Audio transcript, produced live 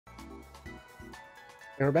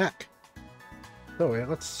And we're back. So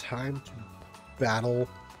yeah, it's time to battle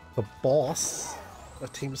the boss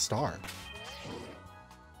of Team Star.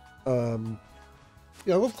 Yeah,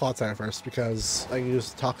 I'll go Cloud Side first because I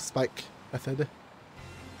use the Talk Spike method.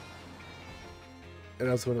 And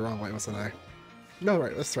I was going the wrong way, wasn't I? No,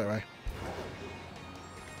 right, that's the right way.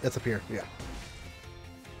 It's up here, yeah.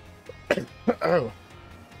 Oh.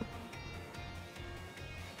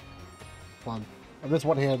 Come on. I'm just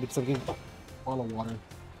one hand because I'm getting a bottle of water.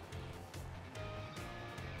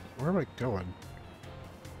 Where am I going?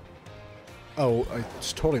 Oh, I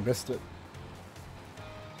just totally missed it.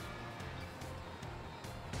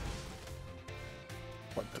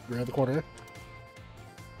 What, around the corner?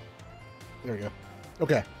 There we go.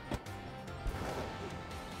 Okay.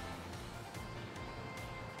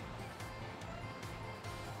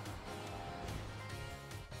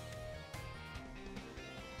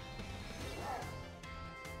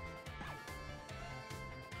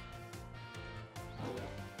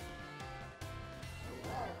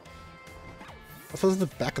 This is the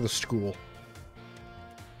back of the school.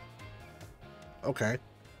 Okay.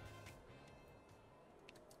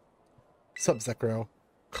 Sub-Zekro.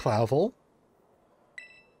 Clavel?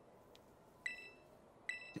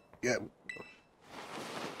 Yeah.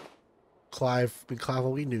 Clive.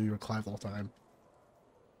 Clavel, we knew you were Clive the whole time.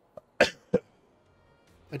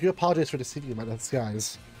 I do apologize for deceiving you, my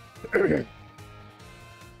disguise.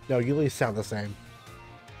 No, you really sound the same.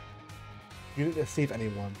 You didn't deceive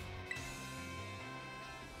anyone.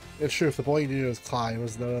 It's true, if the boy you knew was Clive,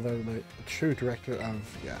 was none other than the true director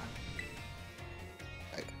of... Yeah.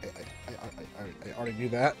 I already knew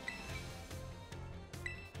that.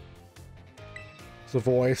 The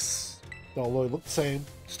voice. They all look the same,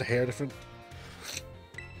 just a hair different.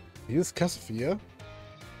 Use Cassiopeia?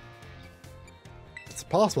 It's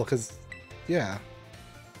possible, because... Yeah.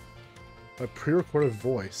 A pre-recorded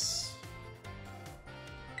voice.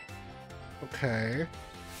 Okay.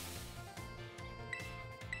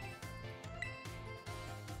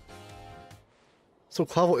 So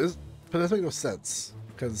Clavel is, but that doesn't make no sense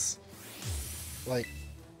because, like,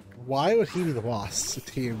 why would he be the boss of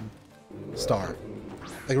Team Star?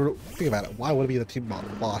 Like, think about it. Why would he be the team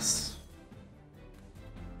boss?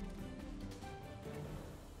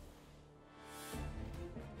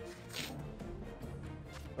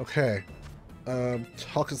 Okay,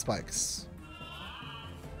 Talking Spikes.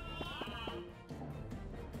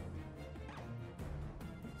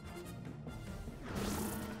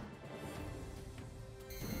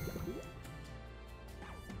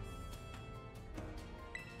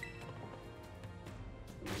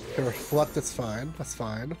 Okay, reflect, that's fine. That's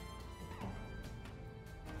fine.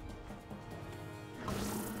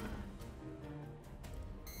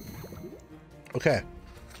 Okay.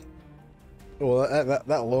 Well, that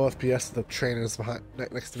low FPS, the train is behind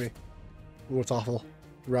next to me. Ooh, it's awful.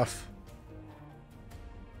 Rough.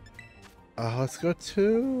 Let's go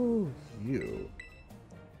to you.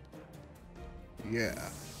 Yeah.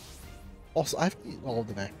 Also, I've eaten all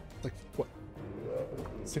today. Like, what?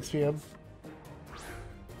 6 p.m.?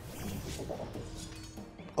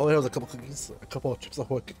 All I had was a couple cookies, a couple of Chips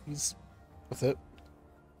Ahoy cookies. That's it.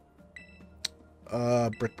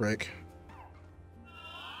 Brick break.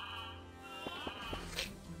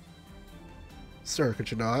 Sir,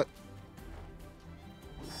 could you not?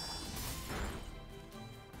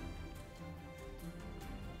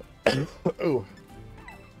 Oh.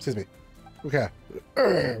 Excuse me. Okay.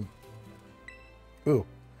 Ooh.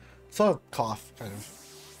 It's a cough, kind of.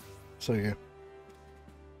 So, yeah.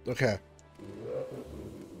 Okay.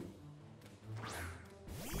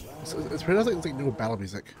 It's pretty nice, like new battle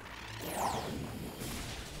music.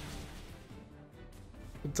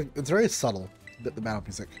 It's very subtle, the battle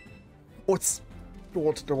music. Oh, it's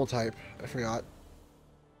normal type. I forgot.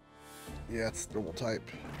 Yeah, it's normal type.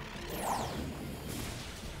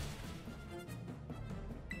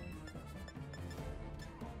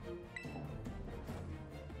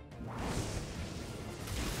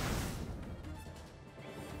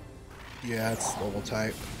 Yeah, it's normal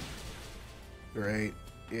type. Great.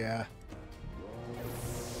 Yeah.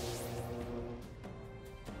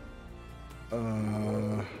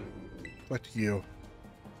 Back to you.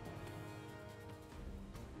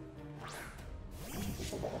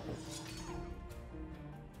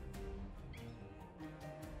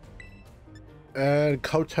 And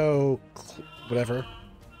Koto, whatever.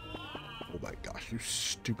 Oh my gosh, you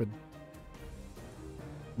stupid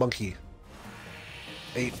monkey.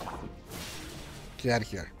 8. Get out of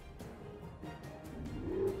here.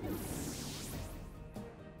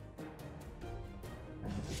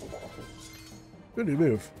 Good new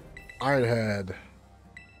move. Iron Head.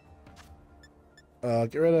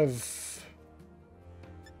 Get rid of...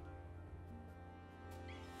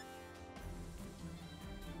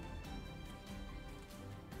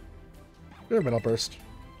 Get rid of Metal Burst.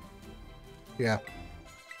 Yeah.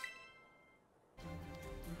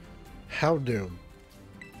 Houndoom.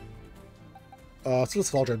 Let's do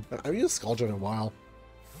Scaldron. I haven't used Scaldron in a while.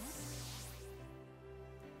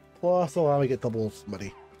 Plus, allow me to get double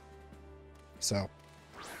money. So.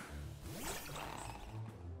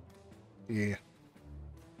 Yeah.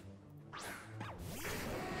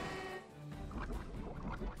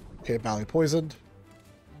 Okay, Valley poisoned.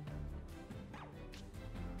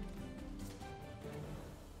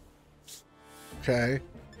 Okay.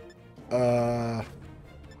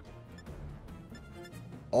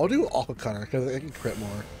 I'll do Aqua Cutter because I can crit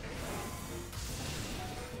more.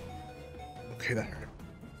 Okay, that hurt.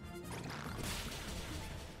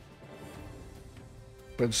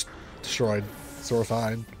 But it's destroyed, so we're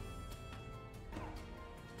fine.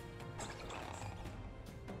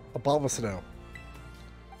 Abomasnow.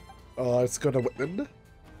 Let's go to Whitman.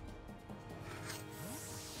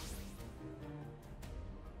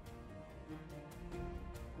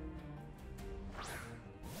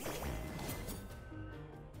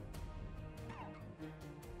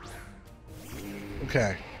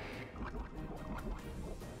 Okay.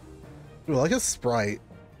 Ooh, I like his sprite.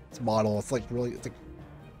 Its model. It's like really. It's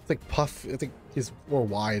like Puff. I think he's more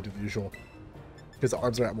wide than usual. His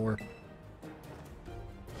arms are out more.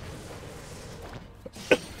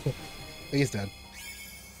 He's dead.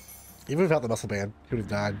 Even without the muscle band, he would have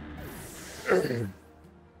died.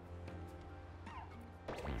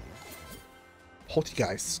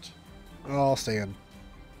 Poltergeist. Oh, I'll stay in.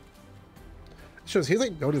 Shows he's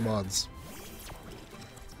like no new mods.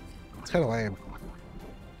 It's kind of lame.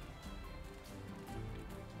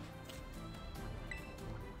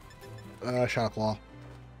 Shadow Claw.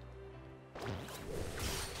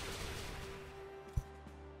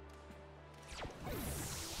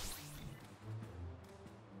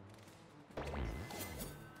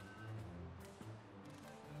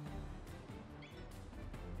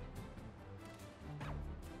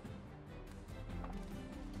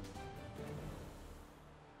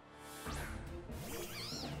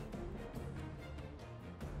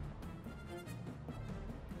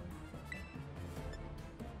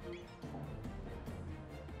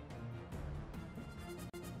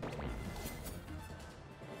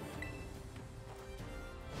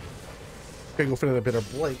 Okay, go for a bit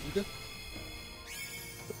of blade.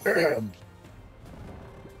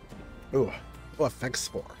 Ooh. Oh, effects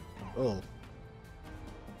spore. Oh.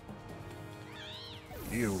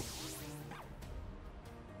 You.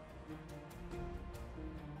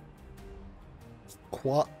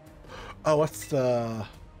 Oh, what's the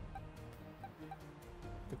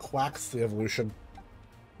Quack's the evolution,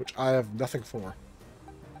 which I have nothing for.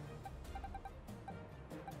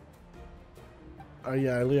 Oh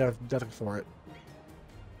yeah, I really have nothing for it.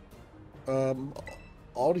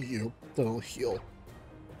 All to you, then I'll heal.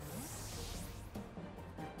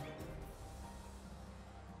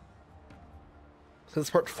 Let's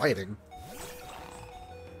start fighting.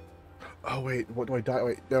 Oh wait, what do I die?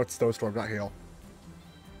 Wait, no, it's Snowstorm, not Hail.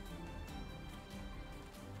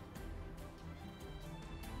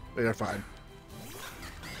 Wait, they're fine.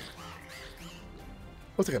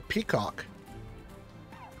 Looks like a peacock.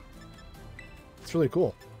 It's really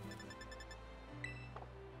cool.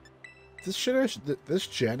 This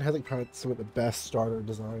gen has like probably some of the best starter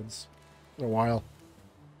designs in a while.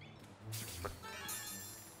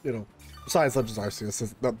 You know, besides Legends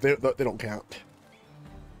Arceus, they don't count.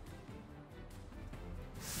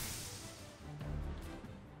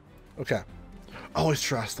 Okay. Oh, he's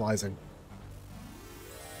terastallizing.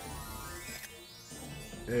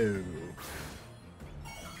 Ew.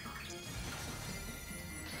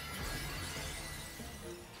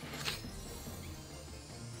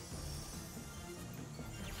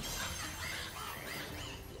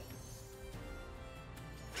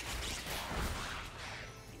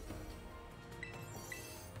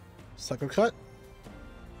 Psycho Cut?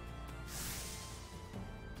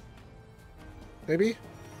 Maybe?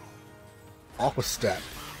 Aqua Step.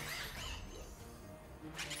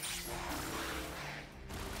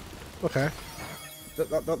 Okay.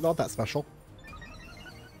 Not that special.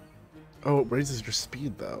 Oh, it raises your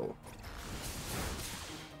speed, though.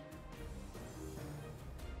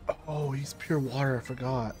 Oh, he's pure water, I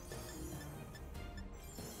forgot.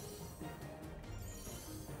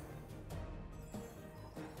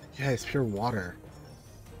 Yeah, it's pure water.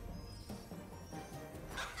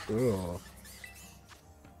 Ugh.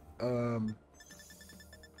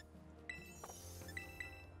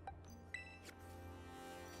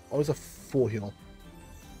 Always a full heal.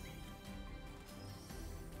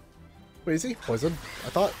 Wait, is he poison? I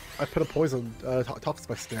thought I put a poison toxic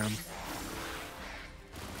spike down.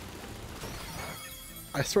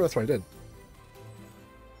 I swear that's what I did.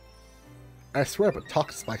 I swear I put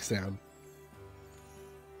toxic spikes down.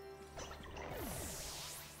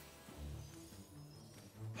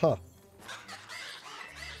 Huh.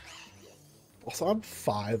 Also, I'm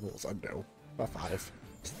 5 levels under. No, not 5.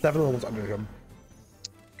 7 levels under him.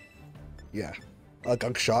 Yeah. A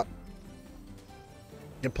gunk shot.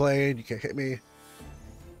 Get played, you can't hit me.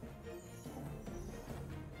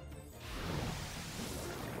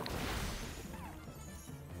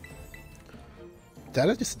 That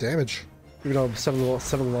is just damage. Even though I'm 7 levels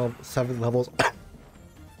 7 levels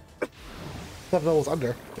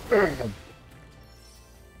under.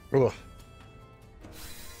 Ugh.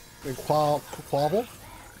 And quabble?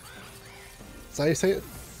 Is that how you say it?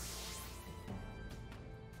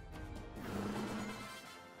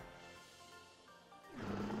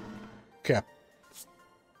 Okay.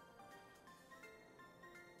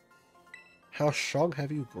 How strong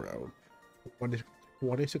have you grown?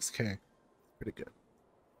 26k. Pretty good.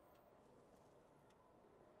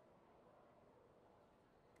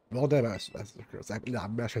 Well done,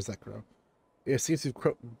 Master Zekro. It seems you've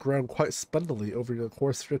grown quite splendidly over the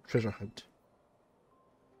course of your treasure hunt.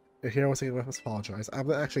 And here I was saying I must apologize. I'm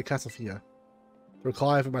not actually Cassiopeia.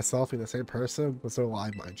 Recall having myself being the same person, but so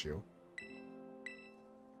alive, mind you.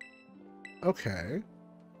 Okay.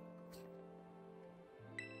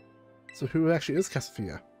 So who actually is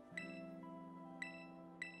Cassiopeia?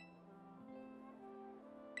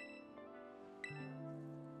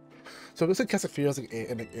 So it looks like Cassiopeia is like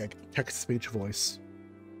a text-speech voice.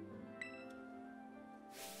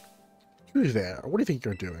 Who's there? What do you think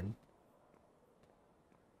you're doing?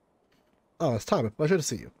 Oh, it's time. Pleasure to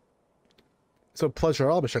see you. So pleasure,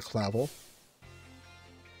 all, Mr. Clavel.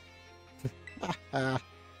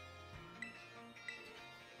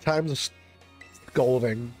 Time's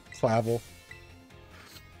scolding Clavel.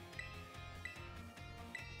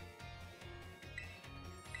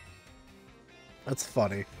 That's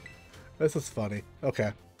funny. This is funny.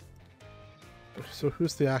 Okay. So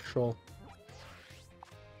who's the actual...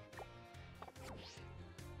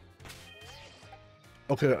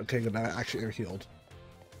 Okay, okay, good. I actually air healed.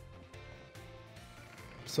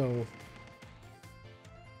 So...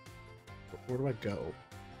 where do I go?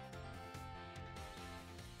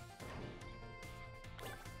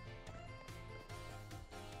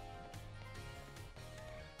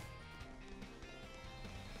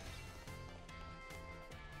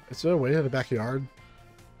 Is there a way in the backyard?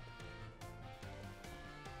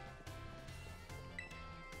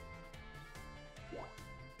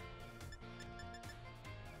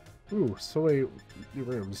 Ooh, so many new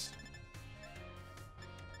rooms.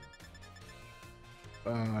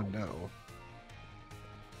 No.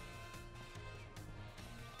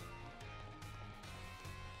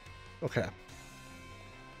 Okay.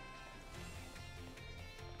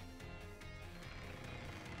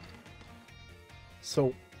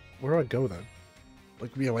 So, where do I go then?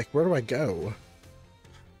 Like, yeah, like, where do I go?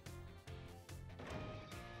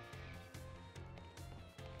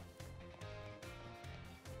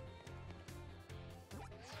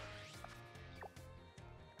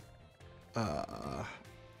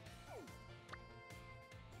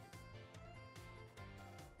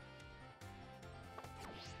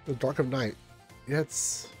 The Dark of Night. Yeah,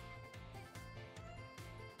 it's...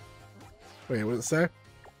 Wait, what did it say?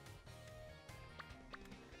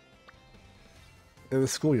 In the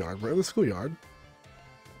schoolyard. We're in the schoolyard.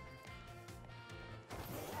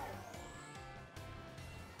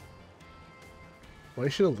 Why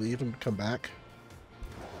should I leave and come back?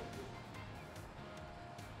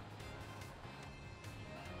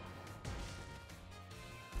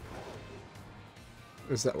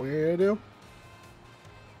 Is that what you're gonna do?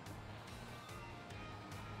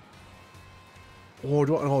 Oh,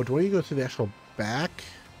 do I need to go to the actual back?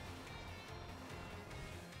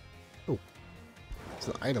 Oh, it's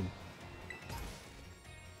an item.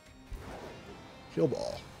 Heal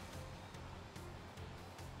ball.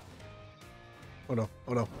 Oh no,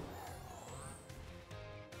 oh no.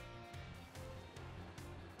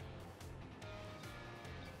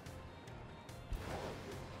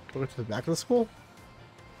 Go to the back of the school?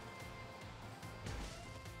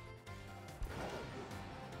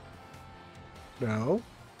 No.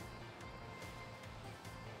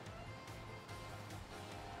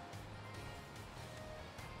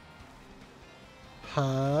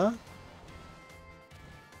 Huh?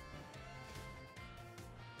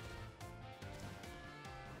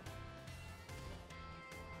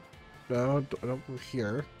 No, I don't go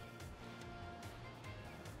here.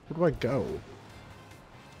 Where do I go?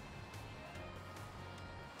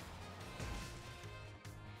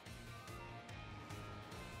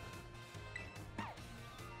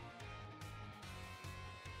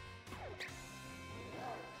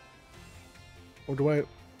 Or do I...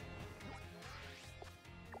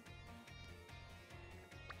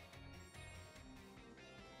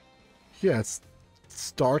 Yeah, it's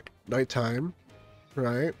dark, nighttime,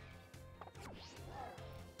 right?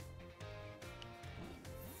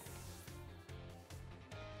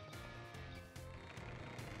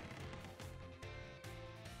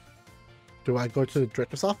 Do I go to the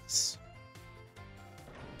director's office?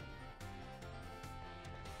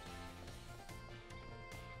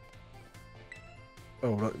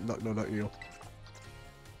 Oh, no, not you.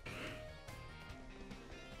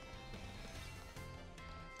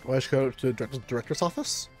 Do I just go to the director's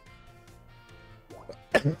office?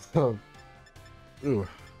 Ooh.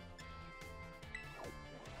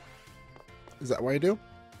 Is that what I do?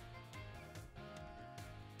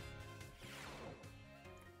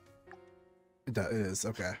 That is,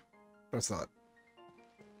 okay. That's not.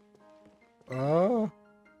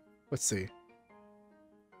 Let's see.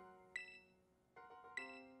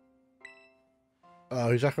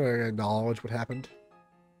 He's not gonna acknowledge what happened.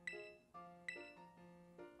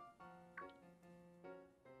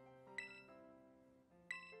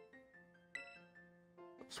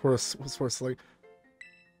 Sort of like,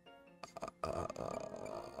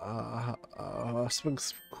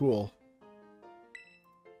 something's cool.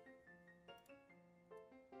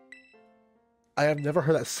 I have never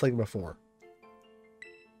heard that sling before.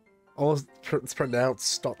 Almost, it's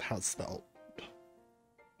pronounced, not how it's spelled.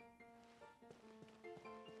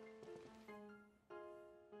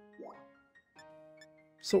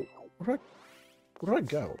 So, where do I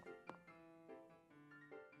go?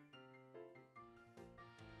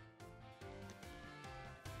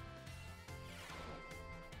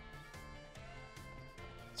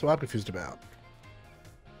 So I'm confused about.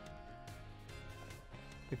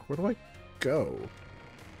 Like, where do I go?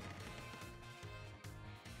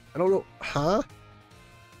 I don't know. Huh?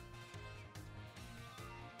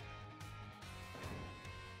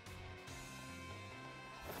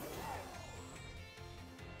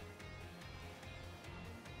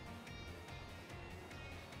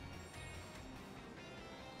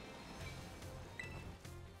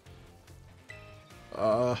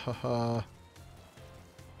 Haha.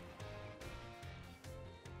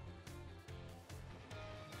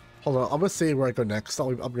 Hold on, I'm gonna see where I go next. I'll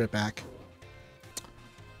be right back.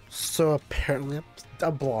 So apparently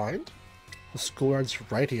I'm blind. The schoolyard's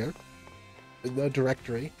right here. In the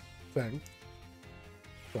directory thing.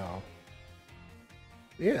 So.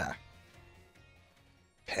 Yeah.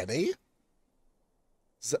 Penny?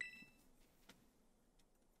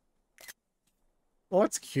 Oh,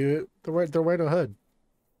 that's cute. They're wearing a hood.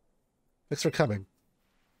 Thanks for coming.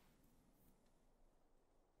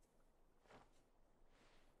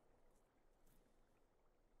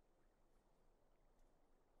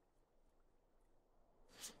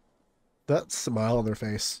 That smile on their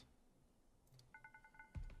face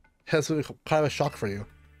has been kind of a shock for you.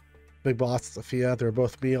 Big Boss, Sophia, they were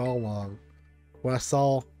both me all along. When I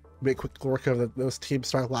saw make quick work of those Team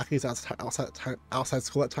Star lackeys outside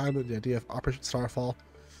school at time, and the idea of Operation Starfall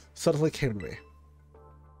suddenly came to me.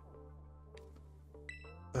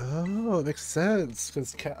 Oh, it makes sense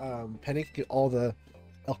because Penny can get all the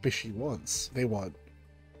LP she wants. They want.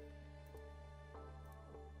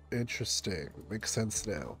 Interesting. Makes sense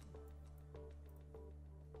now.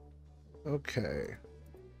 Okay.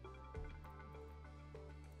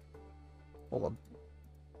 Hold on.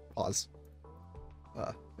 Pause.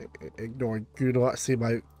 Ignore. You do not see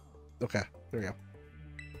my. Okay, there we go.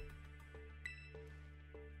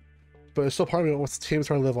 But it's still part of me that wants the teams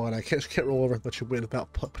trying to live on. I can't roll over let you win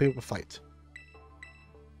without putting up a fight.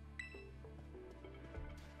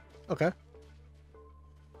 Okay.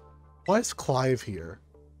 Why is Clive here?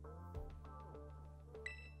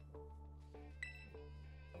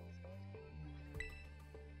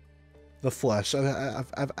 The flesh. I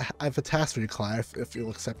have a task for you, Clive, if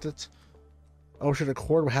you'll accept it. I wish you to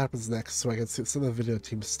record what happens next so I can send the video to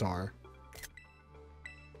Team Star.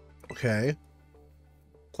 Okay.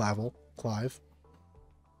 Clive.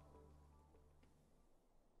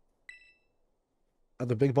 And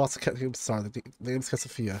the big boss of Team Star, the name's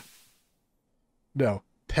Sophia. No,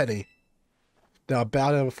 Penny. Now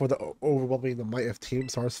bow down before the overwhelming the might of Team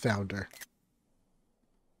Star's founder.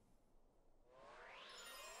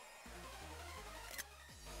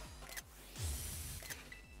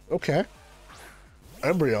 Okay.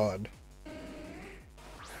 Embryon.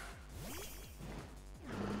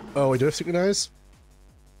 Oh, we do have synchronize?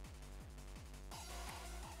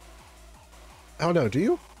 I don't know, do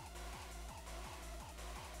you?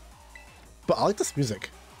 But I like this music.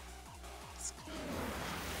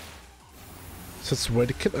 So it's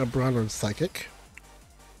Wedkin, Embryon, and Psychic.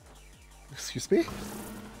 Excuse me?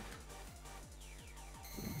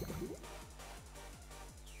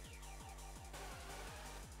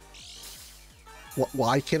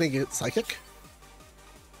 Why can't I get Psychic?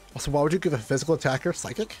 Also, why would you give a physical attacker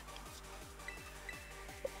Psychic?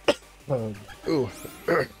 Ooh.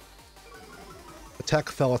 Attack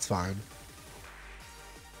fell, it's fine.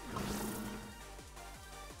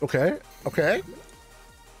 Okay, okay.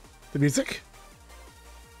 The music?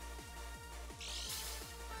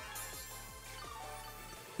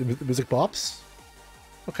 The music bops?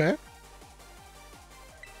 Okay.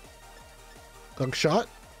 Gunk shot?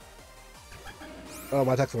 Oh,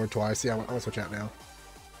 my attack's lowered twice. Yeah, I'm gonna switch out now.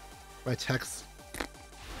 My attack's...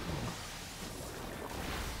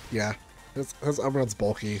 Yeah. His Umbreon's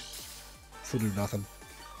bulky. So do nothing.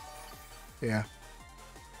 Yeah.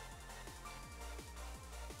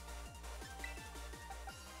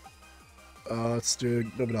 Let's do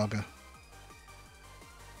Nobunaga.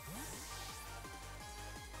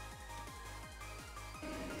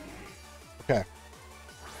 Okay.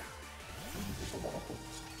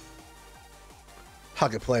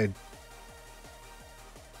 Hug it played.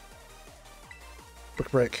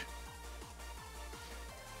 Brick break.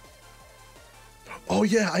 Oh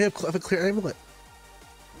yeah, I have a clear amulet.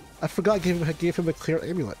 I forgot I gave him a clear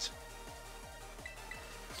amulet.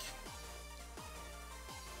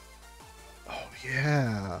 Oh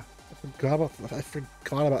yeah. I forgot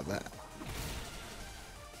about that.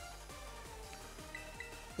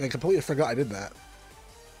 I completely forgot I did that.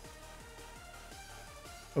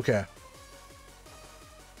 Okay.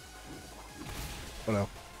 Oh no.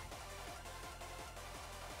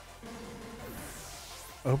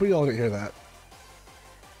 I hope y'all didn't hear that.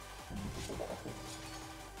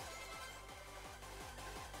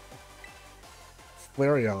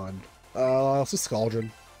 Flareon. Let's just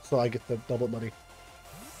Scaldron, so I get the double money.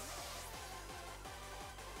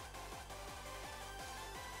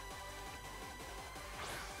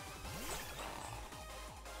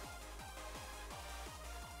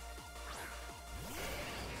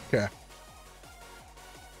 Okay.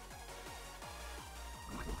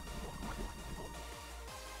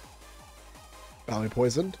 Bounty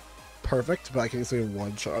poisoned. Perfect, but I can easily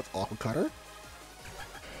one-shot with Aqua Cutter.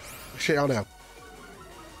 Shit, I don't know.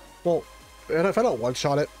 Well, and if I don't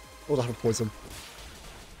one-shot it, we'll just have to poison.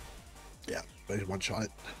 Yeah, I did one-shot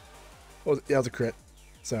it. Oh, yeah, it was a crit.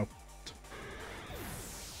 So.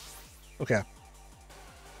 Okay.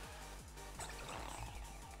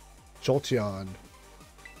 Jolteon.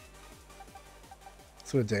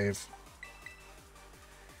 Let's go to Dave.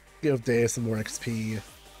 Give Dave some more XP.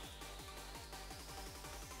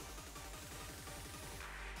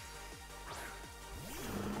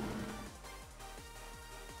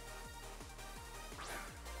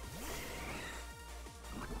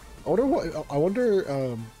 I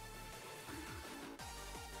wonder,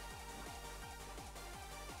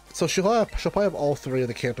 so she'll probably have all three of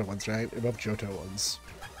the Kanto ones, right? Above Johto ones.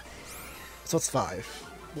 So it's 5.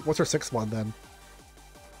 What's her 6th one then?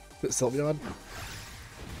 Is it Sylveon?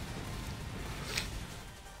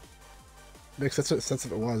 Makes sense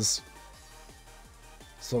if it was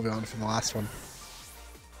Sylveon from the last one.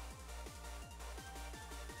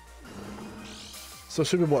 So it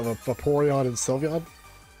should be what, Vaporeon and Sylveon?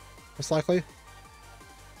 Most likely.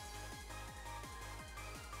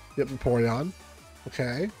 Yep, Vaporeon.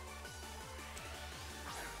 Okay.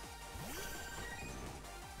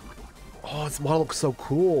 Oh, this model looks so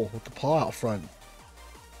cool with the paw out front.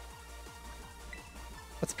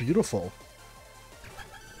 That's beautiful.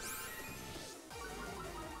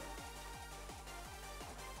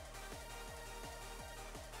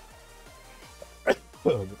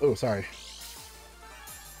 Oh, sorry.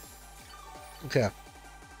 Okay.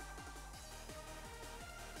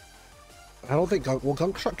 I don't think will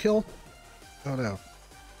Gunk Shot kill? Oh no.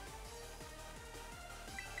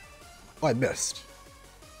 Oh, I missed.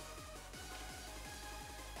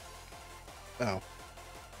 Oh.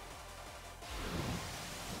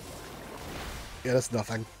 Yeah, that's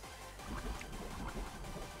nothing.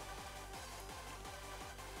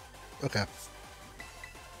 Okay.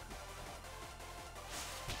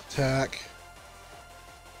 Attack.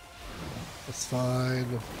 That's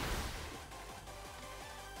fine.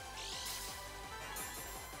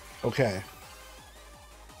 Okay.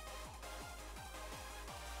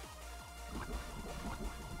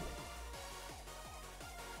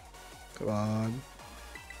 Come on.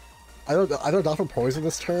 Either die from poison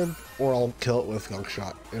this turn, or I'll kill it with Gunk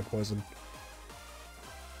Shot and poison.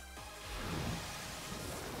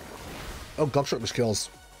 Oh, Gunk Shot just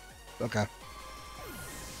kills. Okay.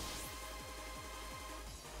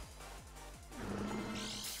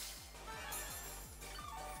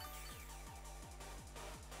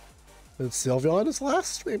 And Sylveon is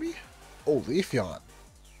last, maybe? Oh, Leafeon.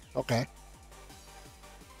 Okay.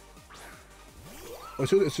 Oh, is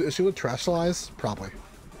she going to Terastallize? Probably.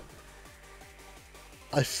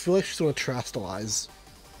 I feel like she's going to Terastallize.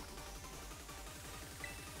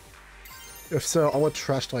 If so, I want to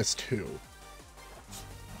Terastallize too.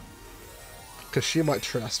 Because she might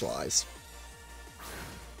Terastallize.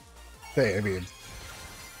 Hey, I mean...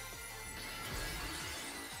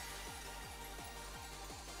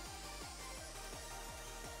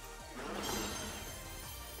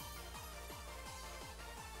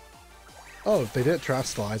 Oh, they didn't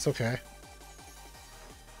Terastallize, okay.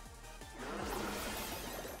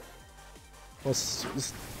 Well,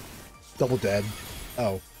 it's double dead.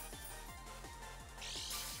 Oh.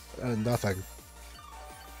 Nothing.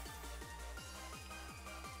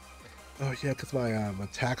 Oh yeah, because my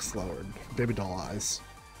attack's lowered. Baby doll eyes.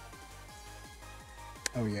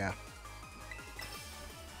 Oh yeah.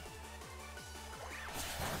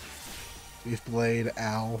 Leaf Blade,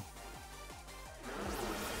 ow.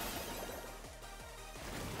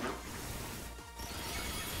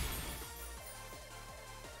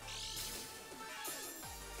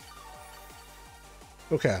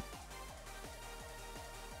 Okay.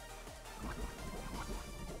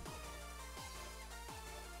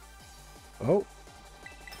 Oh.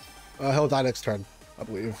 He'll die next turn, I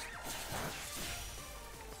believe.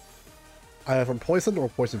 Either from poison or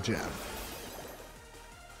poison jab.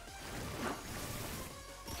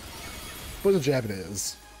 Poison jab it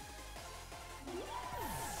is.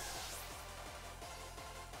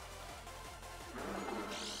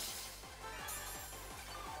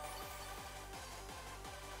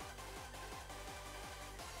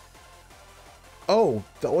 Oh,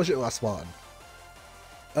 that was your last one.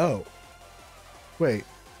 Oh. Wait.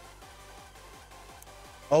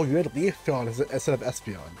 Oh, you had Leafeon instead of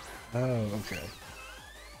Espeon. Oh, okay.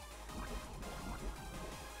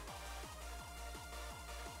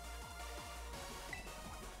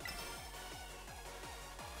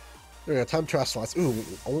 There we go, time Terastallize. Ooh,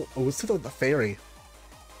 oh, let's see what the fairy.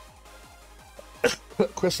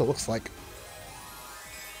 Crystal looks like.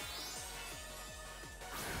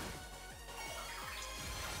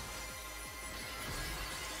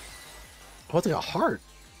 Oh, it's like a heart.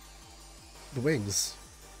 The wings.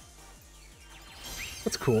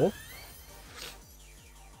 That's cool.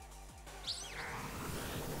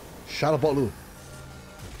 Shadow Botlu.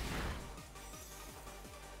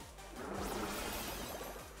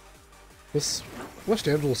 What's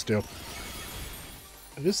Angelus do?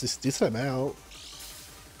 I guess this decent amount.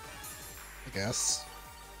 I guess.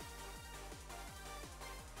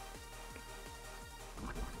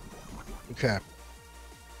 Okay.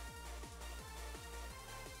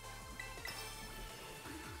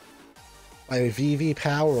 My VV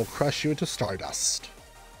power will crush you into stardust.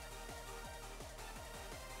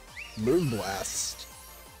 Moonblast.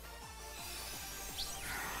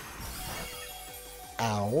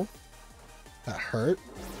 Ow. That hurt.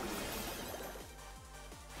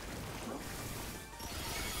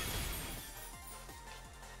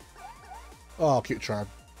 Oh, cute charm.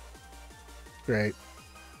 Great.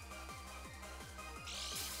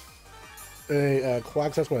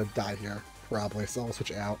 Quagsar's going to die here, probably, so I'll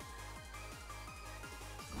switch out.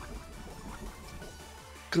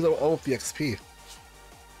 Because I want the XP.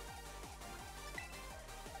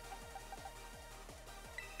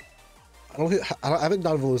 I haven't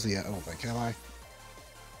done Veluza yet, I don't think, have I?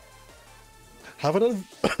 Have I done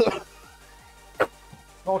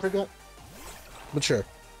Scaldron yet? But sure.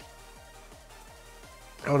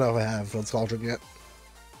 I don't know if I have done Scaldron yet.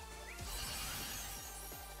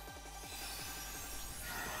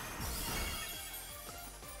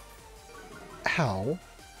 How?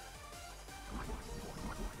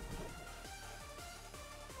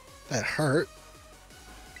 That hurt.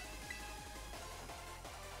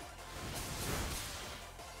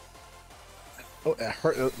 Oh, it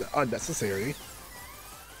hurt. Unnecessary.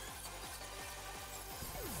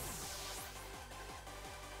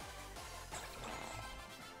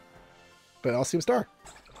 But I'll see a star.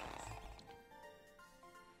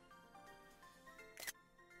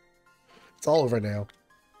 It's all over now.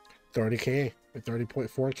 30k.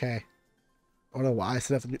 30.4k. I don't know why I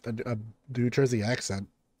said a New Jersey accent.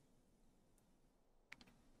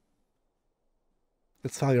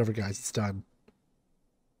 It's finally over, guys. It's done.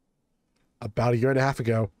 About a year and a half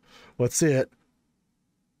ago. Let's see it.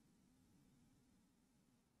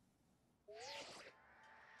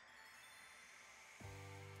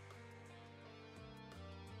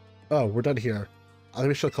 Oh, we're done here. I think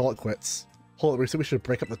we should call it quits. Hold on, we said we should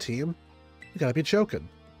break up the team? You gotta be joking.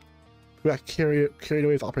 We got carried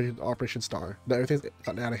away with Operation Star. Now everything's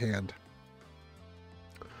gotten out of hand.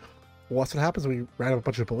 Well, that's what happens when you ran up a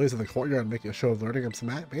bunch of bullies in the courtyard and make a show of learning them some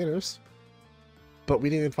manners. But we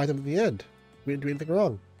didn't even fight them in the end. We didn't do anything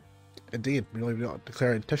wrong. Indeed, we only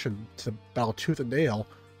declared intention to battle tooth and nail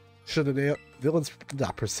should the villains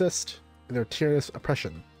not persist in their tyrannous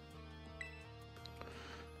oppression.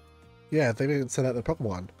 Yeah, they even said that in the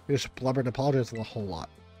Pokemon. We just blubbered and apologized a whole lot.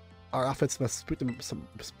 Our outfits must spook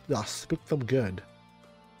them good.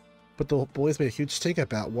 But the boys made a huge stink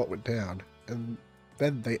about what went down, and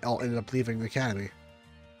then they all ended up leaving the academy.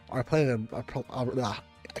 Our plan, I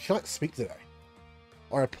cannot speak today.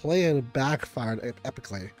 Our plan backfired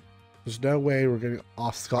epically. There's no way we're getting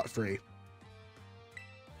off scot-free.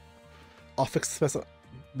 I'll fix this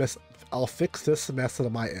mess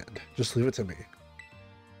on my end. Just leave it to me.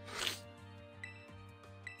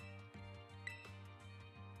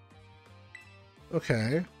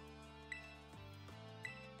 Okay.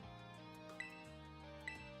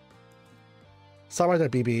 Sorry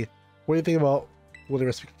about that, BB. What do you think about when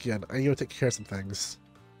we speak again? I need to take care of some things.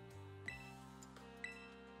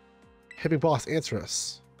 Hey, big boss, answer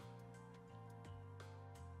us.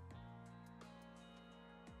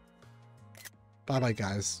 Bye-bye,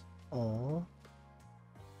 guys. Aww.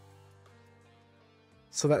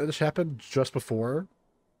 So that just happened just before?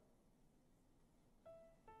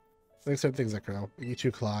 Thanks for everything, Zekro. And you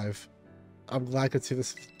too, Clive. I'm glad I could see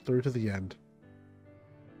this through to the end.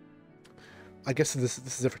 I guess this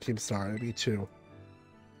is it for Team Star. Me too.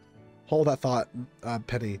 Hold that thought,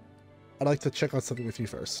 Penny. I'd like to check on something with you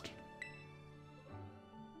first.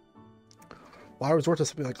 Why resort to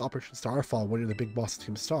something like Operation Starfall when you're the big boss of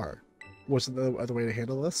Team Star? Wasn't there no other way to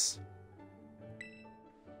handle this?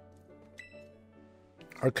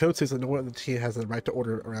 Our code says that no one on the team has the right to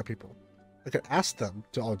order around people. I could ask them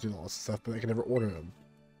to all do all this stuff, but I can never order them.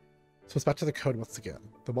 So it's back to the code once again.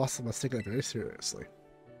 The bosses must take it very seriously.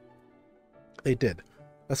 They did.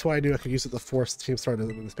 That's why I knew I could use it to force Team Star to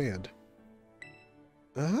disband.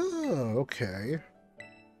 Oh, okay.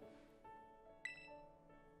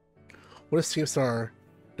 What does Team Star...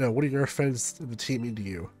 No, what do your friends in the team mean to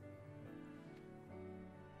you?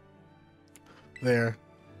 There.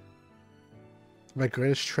 My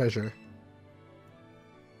greatest treasure.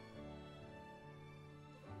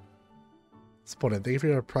 Spotted. Thank you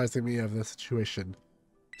for apprising me of the situation.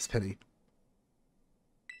 It's Penny.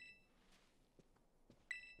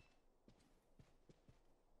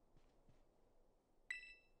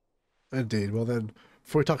 Indeed. Well then,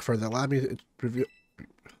 before we talk further, allow me to review...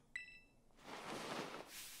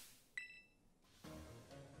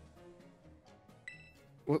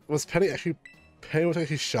 Was Penny actually... Penny was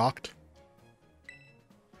actually shocked?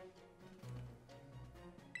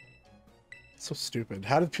 So stupid.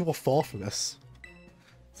 How did people fall for this?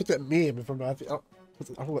 It's like that meme from, I don't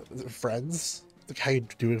know what, is it Friends? Like how you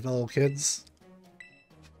do it with little kids?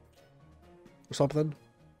 Or something?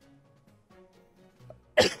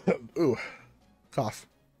 Ooh. Cough.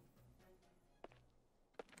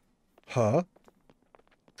 Huh?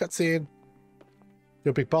 Cutscene.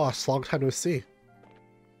 Yo, big boss, long time no see.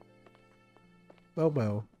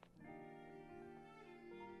 Momo.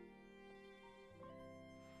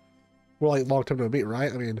 We're like long time no meet,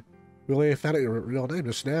 right? I mean, we only found out your real name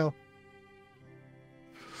just now.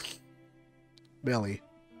 Melly.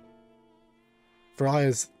 For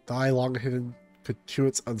eyes, thy long hidden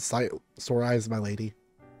contuits unsight, sore eyes, my lady.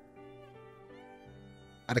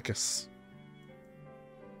 Atticus.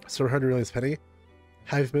 So heard really is Penny?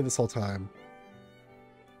 How have you been this whole time?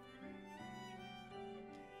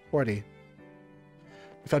 Horny.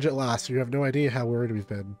 We found you at last, you have no idea how worried we've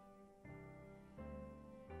been.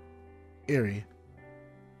 Eerie.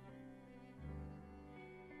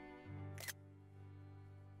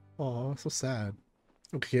 Aw, so sad.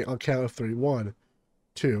 Okay, on count of 3. 1,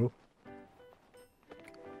 2.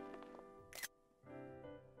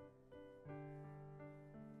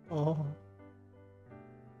 Aw.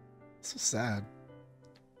 So sad.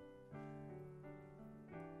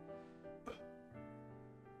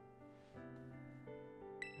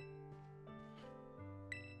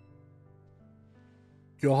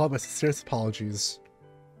 You all have my sincerest apologies.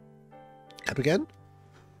 Up again?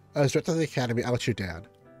 I was directed to the academy, I let you down.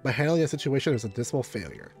 My handling of the situation was a dismal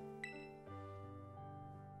failure.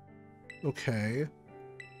 Okay.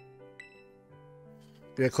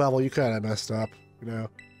 Yeah, Clavel, you kinda messed up, you know.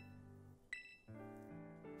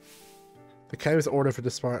 The Academy's order for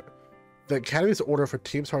The Academy's order for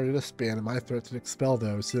Team Star to disband and my threat to expel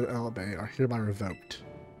those who don't obey are hereby revoked.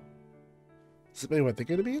 Does it mean what I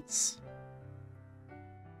think it means?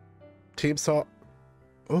 Team Star...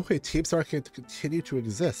 Okay, Team Star can continue to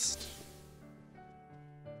exist.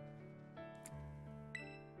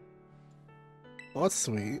 Well, that's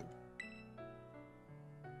sweet.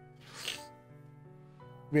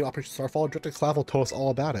 I mean, Operation Starfall, Director Clavel told us all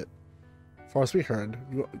about it. As far as we heard,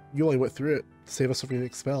 you only went through it to save us from being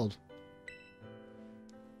expelled.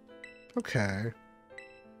 Okay.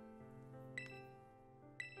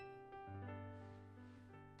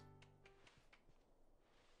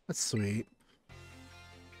 That's sweet.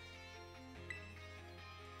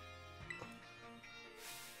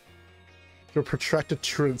 Your protracted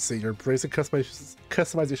truancy, your brazen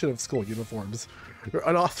customization of school uniforms, your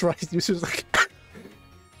unauthorized use of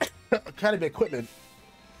academy equipment,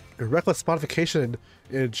 your reckless modification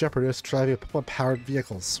and jeopardous driving of Pokemon-powered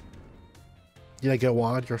vehicles. Yet I go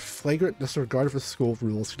on, your flagrant disregard for school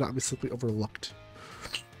rules cannot be simply overlooked.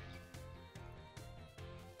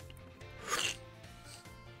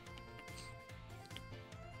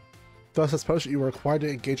 Thus, as punishment, you were required to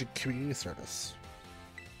engage in community service.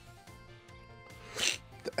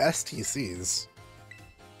 The STCs.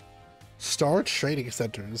 Star Training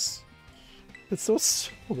Centers. It's so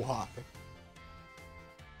why?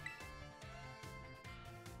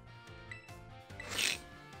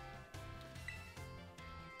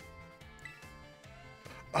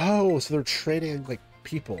 Oh, so they're training, like,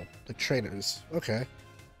 people. Like, trainers. Okay.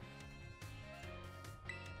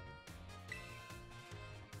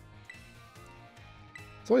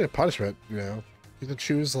 It's only a punishment, you know. You can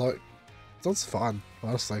choose, like... It sounds fun,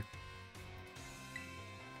 honestly.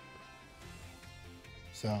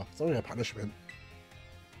 So, it's only a punishment.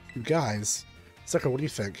 You guys, Sucker, what do you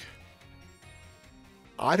think?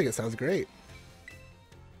 I think it sounds great.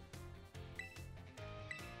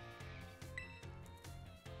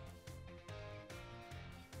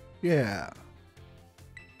 Yeah.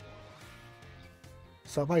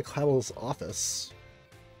 Stop by Clavel's office.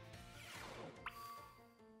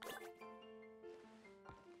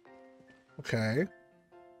 Okay.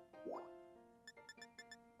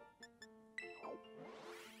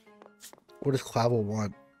 What does Clavel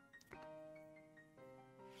want?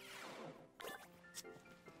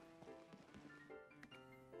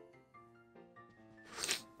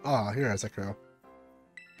 Ah, here has Echo.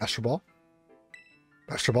 Astro Ball?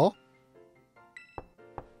 Astro Ball?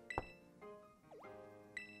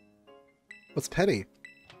 What's Penny?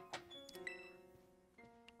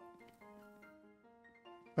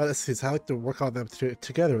 Oh, this is how I like to work on them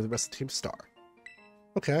together with the rest of Team Star.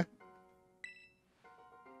 Okay.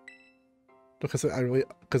 Because I really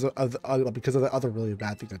because of the other really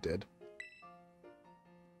bad thing I did.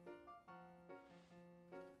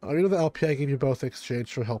 Oh, you know the LP I gave you both in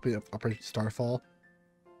exchange for helping Operation Starfall?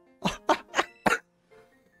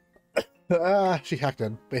 Ah, she hacked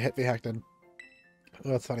in. They hacked in.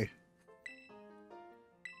 Oh, that's funny.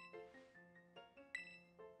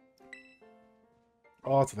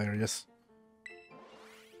 Oh, that's hilarious.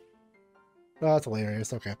 Oh, that's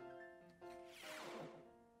hilarious. Okay.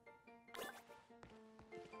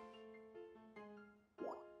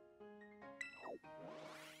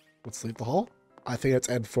 Let's leave the hall. I think it's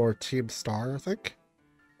N for Team Star, I think.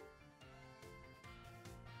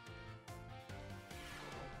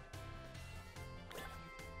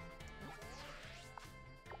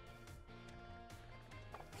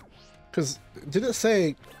 Because didn't it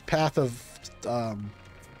say Path of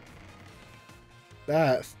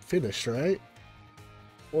that finished, right?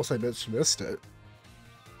 Unless I missed it.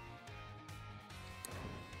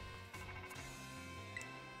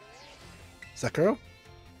 Sekiro?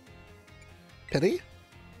 Penny?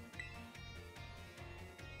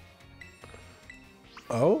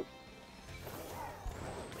 Oh?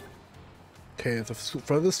 Okay, at the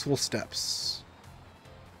front of the school steps.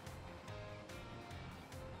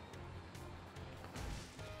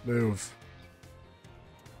 Move.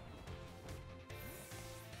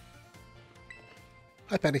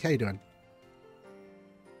 Hi, Penny. How you doing?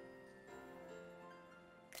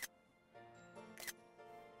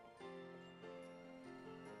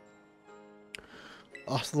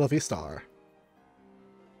 Hasta la vista.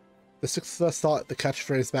 The six of us thought the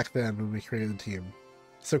catchphrase back then when we created the team.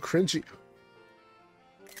 So cringy.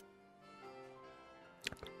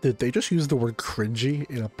 Did they just use the word cringy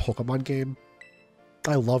in a Pokemon game?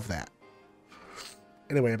 I love that.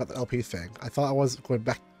 Anyway, about the LP thing. I thought I was going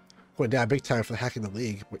down big time for hacking the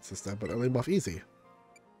league point system, but I laid him off easy.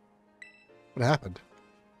 What happened?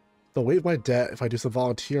 They'll waive my debt if I do some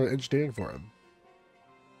volunteer engineering for him.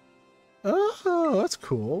 Oh, that's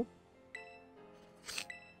cool.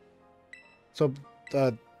 So,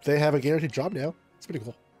 they have a guaranteed job now. It's pretty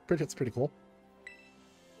cool. It's pretty cool.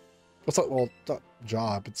 It's not, well, it's not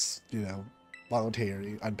job. It's, you know,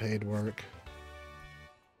 voluntary, unpaid work.